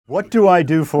What do I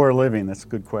do for a living? That's a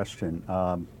good question.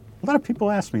 A lot of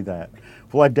people ask me that.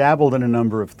 Well, I've dabbled in a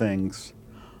number of things.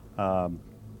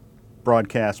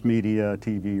 Broadcast media,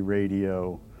 TV,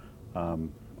 radio,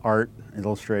 art,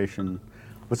 illustration.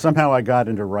 But somehow I got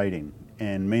into writing,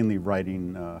 and mainly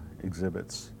writing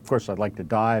exhibits. Of course, I'd like to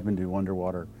dive and do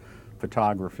underwater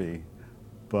photography,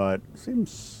 but it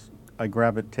seems I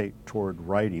gravitate toward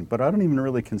writing. But I don't even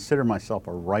really consider myself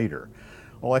a writer.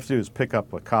 All I have to do is pick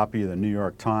up a copy of the New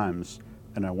York Times,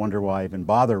 and I wonder why I even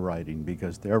bother writing,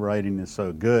 because their writing is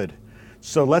so good.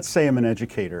 So let's say I'm an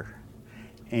educator,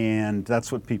 and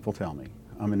that's what people tell me.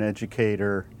 I'm an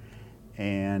educator,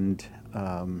 and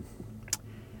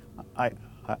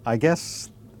I guess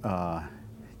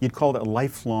you'd call it a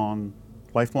lifelong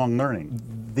learning.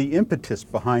 The impetus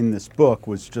behind this book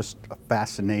was just a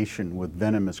fascination with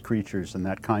venomous creatures and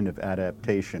that kind of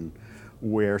adaptation,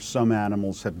 where some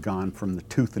animals have gone from the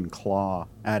tooth and claw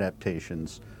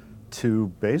adaptations to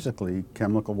basically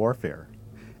chemical warfare,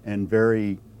 and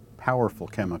very powerful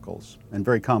chemicals and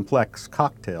very complex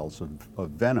cocktails of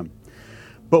venom.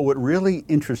 But what really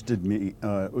interested me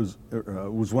was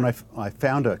when I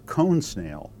found a cone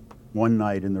snail one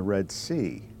night in the Red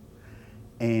Sea,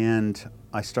 and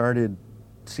I started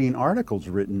seeing articles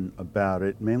written about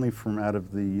it, mainly from out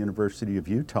of the University of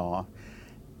Utah.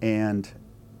 And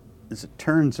as it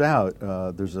turns out,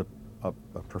 there's a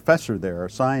professor there, a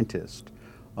scientist,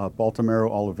 Baltamero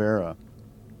Oliveira,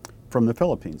 from the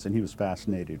Philippines, and he was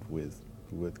fascinated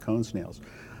with cone snails.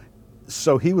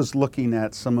 So he was looking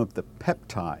at some of the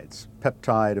peptides.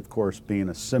 Peptide, of course, being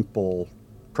a simple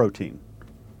protein,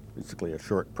 basically a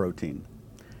short protein,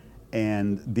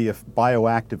 and the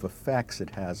bioactive effects it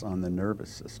has on the nervous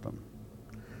system.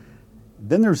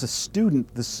 Then there's a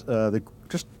student that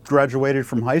just graduated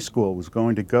from high school, was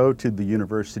going to go to the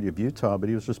University of Utah, but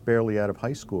he was just barely out of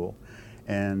high school.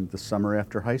 And the summer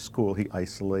after high school, he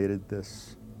isolated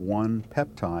this one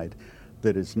peptide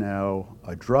that is now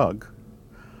a drug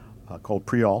called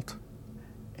Prialt,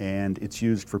 and it's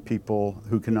used for people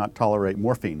who cannot tolerate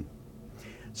morphine.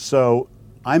 So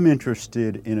I'm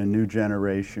interested in a new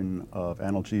generation of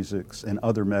analgesics and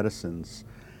other medicines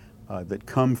that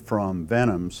come from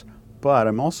venoms, but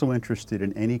I'm also interested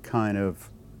in any kind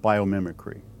of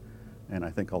biomimicry, and I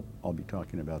think I'll be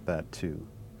talking about that too,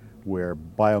 where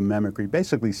biomimicry,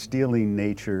 basically stealing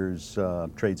nature's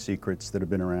trade secrets that have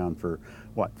been around for,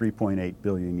 3.8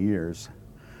 billion years.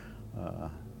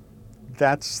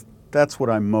 That's what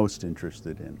I'm most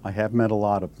interested in. I have met a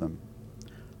lot of them.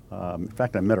 In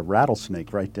fact, I met a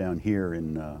rattlesnake right down here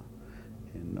in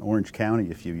Orange County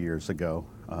a few years ago.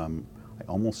 I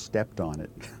almost stepped on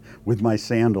it with my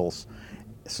sandals.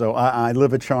 So I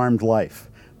live a charmed life.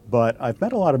 But I've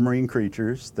met a lot of marine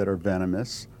creatures that are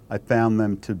venomous. I found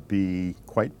them to be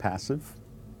quite passive,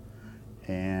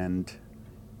 and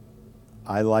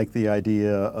I like the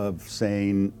idea of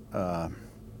saying,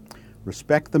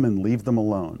 respect them and leave them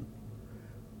alone.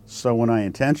 So when I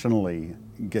intentionally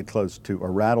get close to a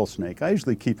rattlesnake, I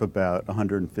usually keep about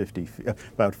 150 feet,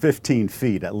 about 15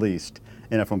 feet at least.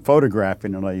 And if I'm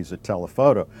photographing it, I use a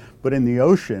telephoto. But in the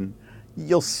ocean,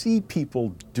 you'll see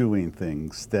people doing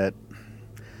things that,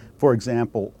 for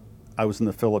example, I was in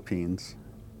the Philippines,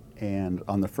 and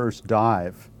on the first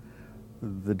dive,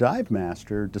 the dive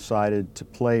master decided to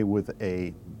play with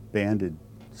a banded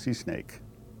sea snake,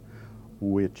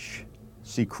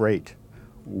 sea krait,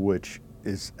 which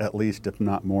is at least, if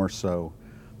not more so,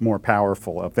 more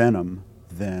powerful a venom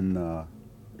than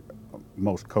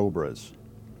most cobras.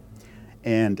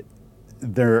 And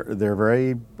they're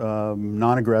very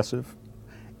non-aggressive,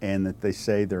 and that they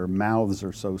say their mouths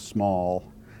are so small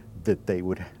that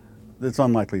it's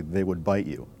unlikely they would bite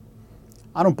you.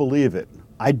 I don't believe it.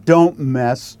 I don't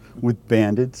mess with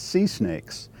banded sea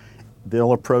snakes.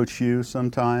 They'll approach you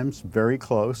sometimes very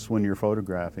close when you're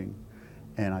photographing,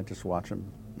 and I just watch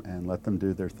them and let them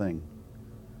do their thing.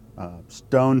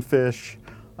 Stonefish.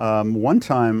 One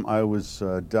time I was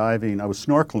diving, I was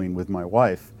snorkeling with my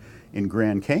wife in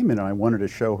Grand Cayman, and I wanted to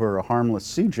show her a harmless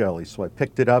sea jelly, so I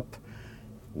picked it up.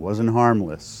 It wasn't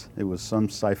harmless. It was some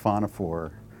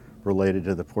siphonophore related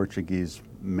to the Portuguese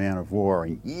man of war,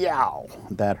 and yow,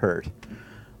 that hurt.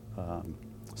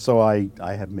 So I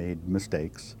have made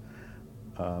mistakes.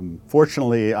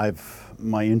 Fortunately,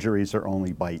 my injuries are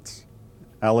only bites.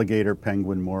 Alligator,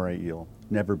 penguin, moray eel,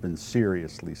 never been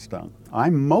seriously stung.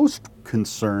 I'm most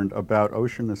concerned about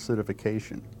ocean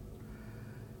acidification.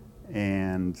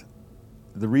 And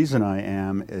the reason I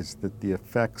am is that the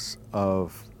effects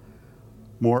of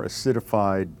more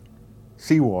acidified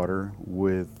seawater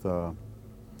with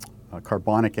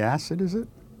carbonic acid, is it?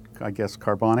 I guess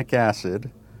carbonic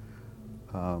acid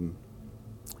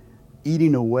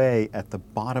eating away at the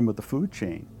bottom of the food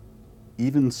chain.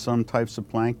 Even some types of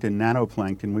plankton,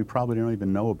 nanoplankton, we probably don't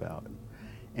even know about.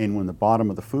 And when the bottom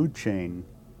of the food chain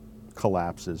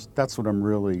collapses, that's what I'm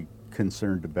really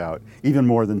concerned about. Even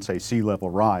more than, say, sea level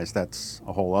rise, that's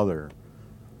a whole other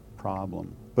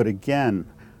problem. But again,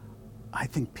 I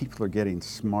think people are getting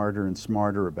smarter and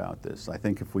smarter about this. I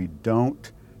think if we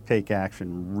don't take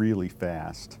action really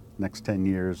fast, next 10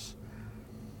 years,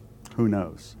 who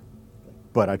knows?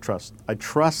 But I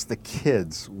trust the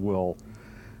kids will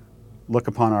look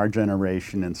upon our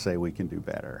generation and say we can do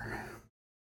better.